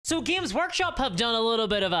So Games Workshop have done a little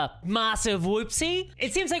bit of a massive whoopsie.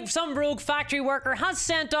 It seems like some rogue factory worker has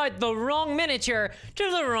sent out the wrong miniature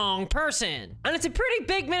to the wrong person. And it's a pretty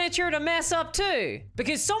big miniature to mess up too,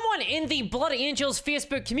 because someone in the Blood Angels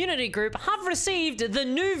Facebook community group have received the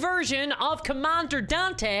new version of Commander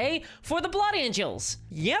Dante for the Blood Angels.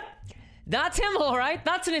 Yep. That's him, alright.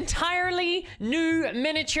 That's an entirely new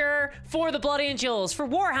miniature for the Blood Angels for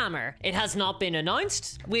Warhammer. It has not been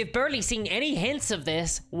announced. We've barely seen any hints of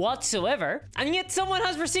this whatsoever. And yet someone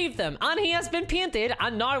has received them and he has been painted,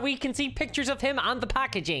 and now we can see pictures of him and the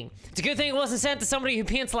packaging. It's a good thing it wasn't sent to somebody who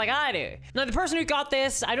paints like I do. Now the person who got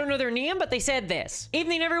this, I don't know their name, but they said this.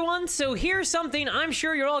 Evening everyone, so here's something I'm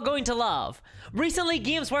sure you're all going to love. Recently,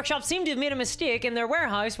 Games Workshop seemed to have made a mistake in their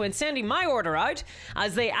warehouse when sending my order out,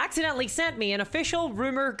 as they accidentally sent me an official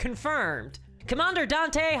rumor confirmed. Commander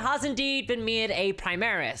Dante has indeed been made a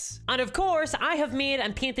Primaris. And of course, I have made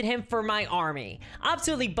and painted him for my army.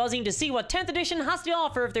 Absolutely buzzing to see what 10th edition has to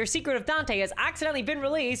offer if their secret of Dante has accidentally been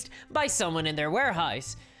released by someone in their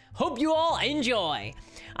warehouse. Hope you all enjoy.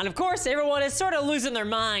 And of course, everyone is sort of losing their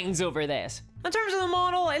minds over this. In terms of the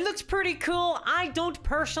model, it looks pretty cool. I don't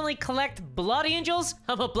personally collect Blood Angels.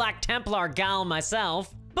 I'm a Black Templar gal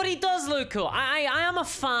myself. But he does look cool. I am a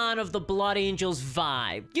fan of the Blood Angels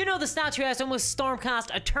vibe. You know, the statuesque, almost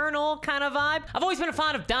Stormcast Eternal kind of vibe. I've always been a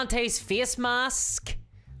fan of Dante's face mask.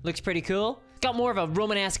 Looks pretty cool. Got more of a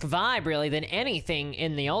Romanesque vibe, really, than anything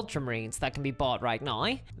in the Ultramarines that can be bought right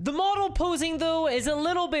now. The model posing, though, is a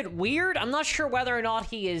little bit weird. I'm not sure whether or not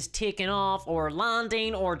he is taking off or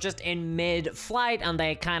landing or just in mid-flight, and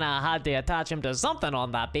they kind of had to attach him to something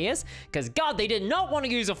on that base, because, God, they did not want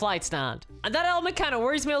to use a flight stand. And that element kind of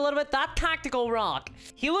worries me a little bit. That tactical rock.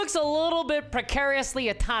 He looks a little bit precariously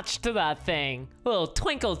attached to that thing. Little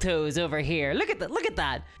twinkle toes over here. Look at that. Look at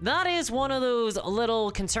that. That is one of those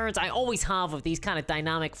little concerns I always have of these kind of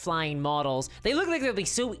dynamic flying models. They look like they'll be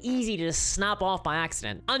so easy to just snap off by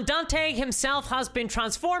accident. And Dante himself has been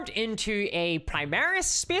transformed into a Primaris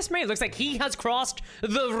Space Marine. It looks like he has crossed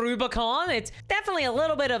the Rubicon. It's definitely a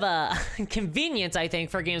little bit of a convenience, I think,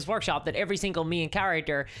 for Games Workshop that every single main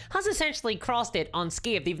character has essentially crossed it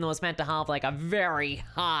unscathed, even though it's meant to have like a very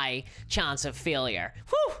high chance of failure.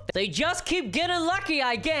 Whew! They just keep getting lucky,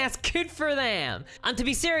 I guess. Good for them. And to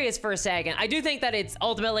be serious for a second, I do think that it's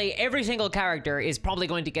ultimately every single character is probably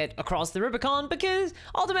going to get across the Rubicon, because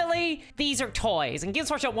ultimately these are toys and Games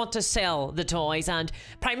Workshop want to sell the toys, and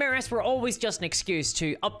Primaris were always just an excuse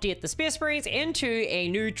to update the Space Marines into a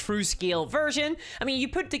new true scale version. I mean, you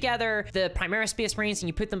put together the Primaris Space Marines and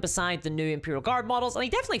you put them beside the new Imperial Guard models, and they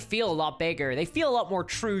definitely feel a lot bigger. They feel a lot more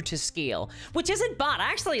true to scale, which isn't bad. I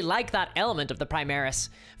actually like that element of the Primaris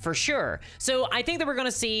for sure. So I think that we're going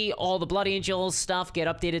to see all the Blood Angels stuff get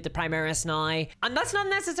updated to Primaris now, and that's not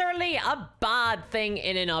necessarily a bad thing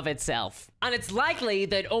in and of itself. And it's likely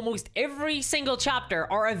that almost every single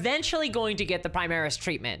chapter are eventually going to get the Primaris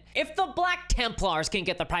treatment. If the Black Templars can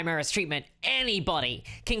get the Primaris treatment, anybody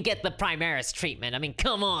can get the Primaris treatment. I mean,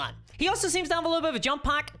 come on. He also seems to have a little bit of a jump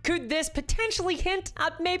pack. Could this potentially hint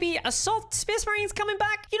at maybe Assault Space Marines coming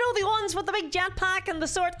back? You know, the ones with the big jetpack and the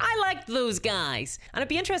sword? I liked those guys. And it'd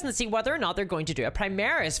be interesting to see whether or not they're going to do a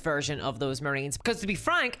Primaris version of those Marines. Because to be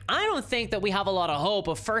frank, I don't think that we have a lot of hope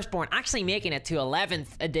of Firstborn actually making it to 11th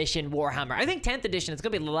edition Warhammer. I think 10th edition is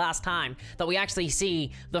going to be the last time that we actually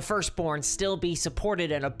see the Firstborn still be supported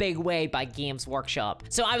in a big way by Games Workshop.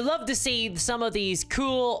 So I would love to see some of these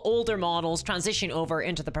cool older models transition over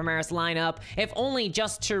into the Primaris lineup, if only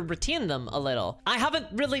just to retain them a little. I haven't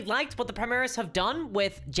really liked what the Primaris have done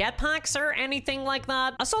with jetpacks or anything like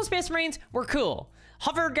that. Assault Space Marines were cool.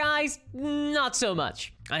 Hover guys, not so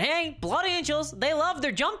much. And hey, Blood Angels, they love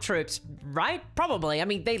their jump troops, right? Probably. I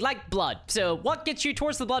mean, they like blood. So what gets you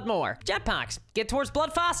towards the blood more? Jetpacks. Get towards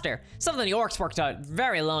blood faster. Something the orcs worked out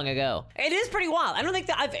very long ago. It is pretty wild. I don't think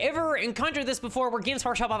that I've ever encountered this before where Games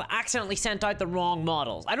Workshop have accidentally sent out the wrong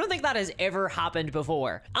models. I don't think that has ever happened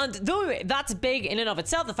before. And though that's big in and of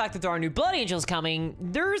itself, the fact that there are new Blood Angels coming,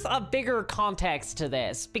 there's a bigger context to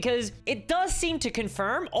this, because it does seem to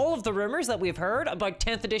confirm all of the rumors that we've heard about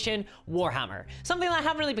 10th edition Warhammer. Something that I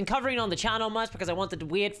haven't really been covering on the channel much because I wanted to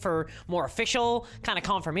wait for more official kind of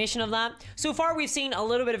confirmation of that. So far, we've seen a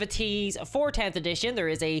little bit of a tease for 10th edition. There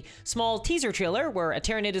is a small teaser trailer where a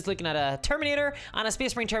Tyranid is looking at a Terminator and a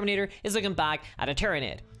Space Marine Terminator is looking back at a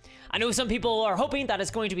Tyranid. I know some people are hoping that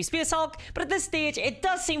it's going to be Space Hulk, but at this stage, it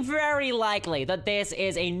does seem very likely that this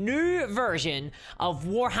is a new version of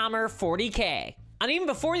Warhammer 40k. And even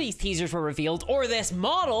before these teasers were revealed, or this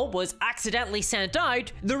model was accidentally sent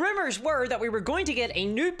out, the rumors were that we were going to get a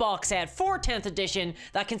new box set for 10th edition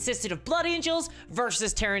that consisted of Blood Angels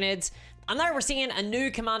versus Tyranids. And now we're seeing a new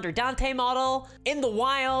Commander Dante model in the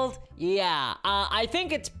wild. Yeah, I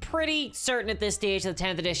think it's pretty certain at this stage that the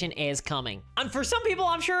 10th edition is coming. And for some people,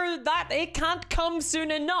 I'm sure that it can't come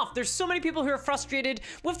soon enough. There's so many people who are frustrated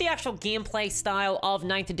with the actual gameplay style of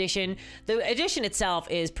 9th edition. The edition itself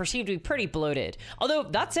is perceived to be pretty bloated. Although,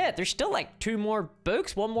 that's it. There's still like 2 more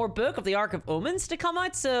books, 1 more book of the Arc of Omens to come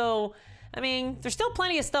out, so... I mean, there's still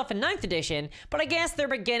plenty of stuff in 9th edition, but I guess they're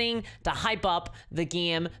beginning to hype up the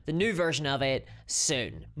game, the new version of it,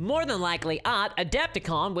 soon. More than likely at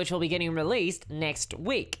Adepticon, which will be getting released next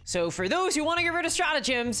week. So for those who want to get rid of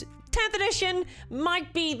stratagems, 10th edition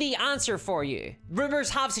might be the answer for you. Rumors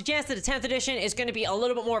have suggested the 10th edition is going to be a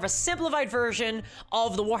little bit more of a simplified version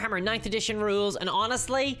of the Warhammer 9th edition rules, and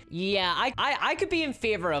honestly, yeah, I could be in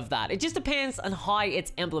favor of that. It just depends on how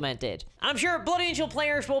it's implemented. I'm sure Blood Angel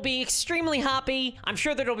players will be extremely happy. I'm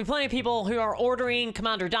sure that there'll be plenty of people who are ordering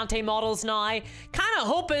Commander Dante models now, kind of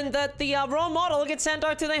hoping that the raw model will get sent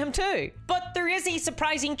out to them too. But there is a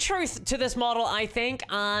surprising truth to this model, I think,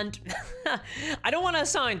 and I don't want to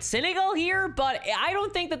sound cynical here, but I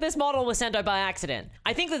don't think that this model was sent out by accident.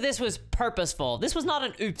 I think that this was purposeful. This was not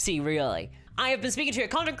an oopsie, really. I have been speaking to a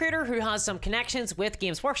content creator who has some connections with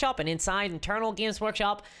Games Workshop and inside internal Games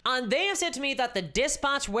Workshop, and they have said to me that the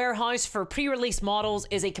dispatch warehouse for pre-release models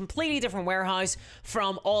is a completely different warehouse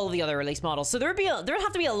from all of the other release models. So there'd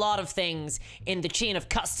have to be a lot of things in the chain of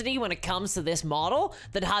custody when it comes to this model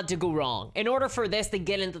that had to go wrong in order for this to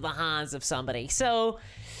get into the hands of somebody. So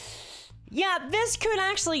yeah, this could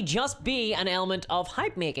actually just be an element of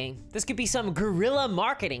hype making. This could be some guerrilla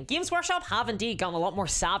marketing. Games Workshop have indeed gotten a lot more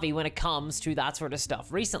savvy when it comes to that sort of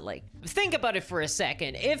stuff recently. Think about it for a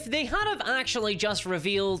second. If they had have actually just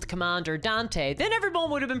revealed Commander Dante, then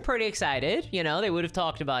everyone would have been pretty excited. You know, they would have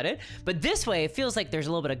talked about it. But this way, it feels like there's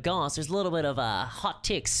a little bit of goss. There's a little bit of a hot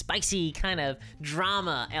take, spicy kind of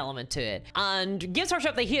drama element to it. And Games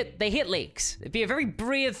Workshop, they hit leaks. It'd be a very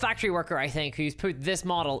brave factory worker, I think, who's put this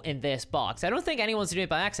model in this box. I don't think anyone's doing it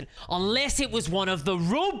by accident, unless it was one of the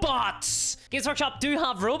robots. Games Workshop do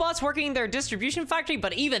have robots working in their distribution factory,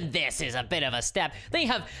 but even this is a bit of a step. They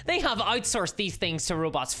have outsourced these things to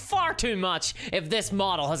robots far too much if this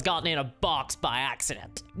model has gotten in a box by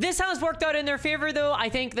accident. This has worked out in their favor though. I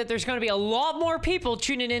think that there's going to be a lot more people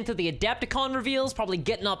tuning into the Adepticon reveals, probably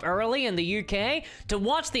getting up early in the UK to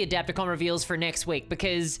watch the Adepticon reveals for next week,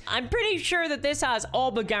 because I'm pretty sure that this has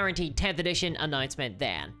all but guaranteed 10th edition announcement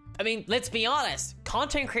then. I mean, let's be honest,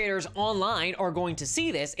 content creators online are going to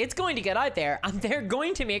see this, it's going to get out there, and they're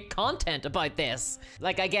going to make content about this.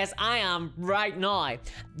 Like, I guess I am right now.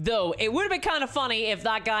 Though, it would have been kind of funny if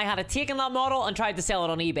that guy had taken that model and tried to sell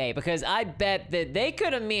it on eBay, because I bet that they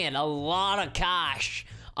could have made a lot of cash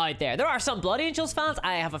out there. There are some Blood Angels fans.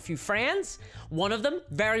 I have a few friends. One of them,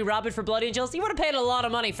 very rabid for Blood Angels. He would have paid a lot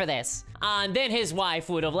of money for this. And then his wife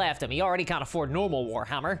would have left him. He already can't afford normal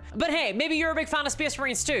Warhammer. But hey, maybe you're a big fan of Space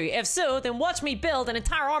Marines too. If so, then watch me build an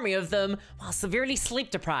entire army of them while severely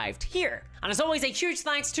sleep deprived here. And as always, a huge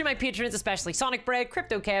thanks to my patrons, especially Sonic Bread,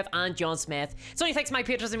 Crypto Kev, and John Smith. It's only thanks to my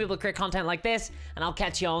patrons I'm able to create content like this, and I'll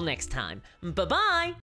catch you all next time. Bye-bye!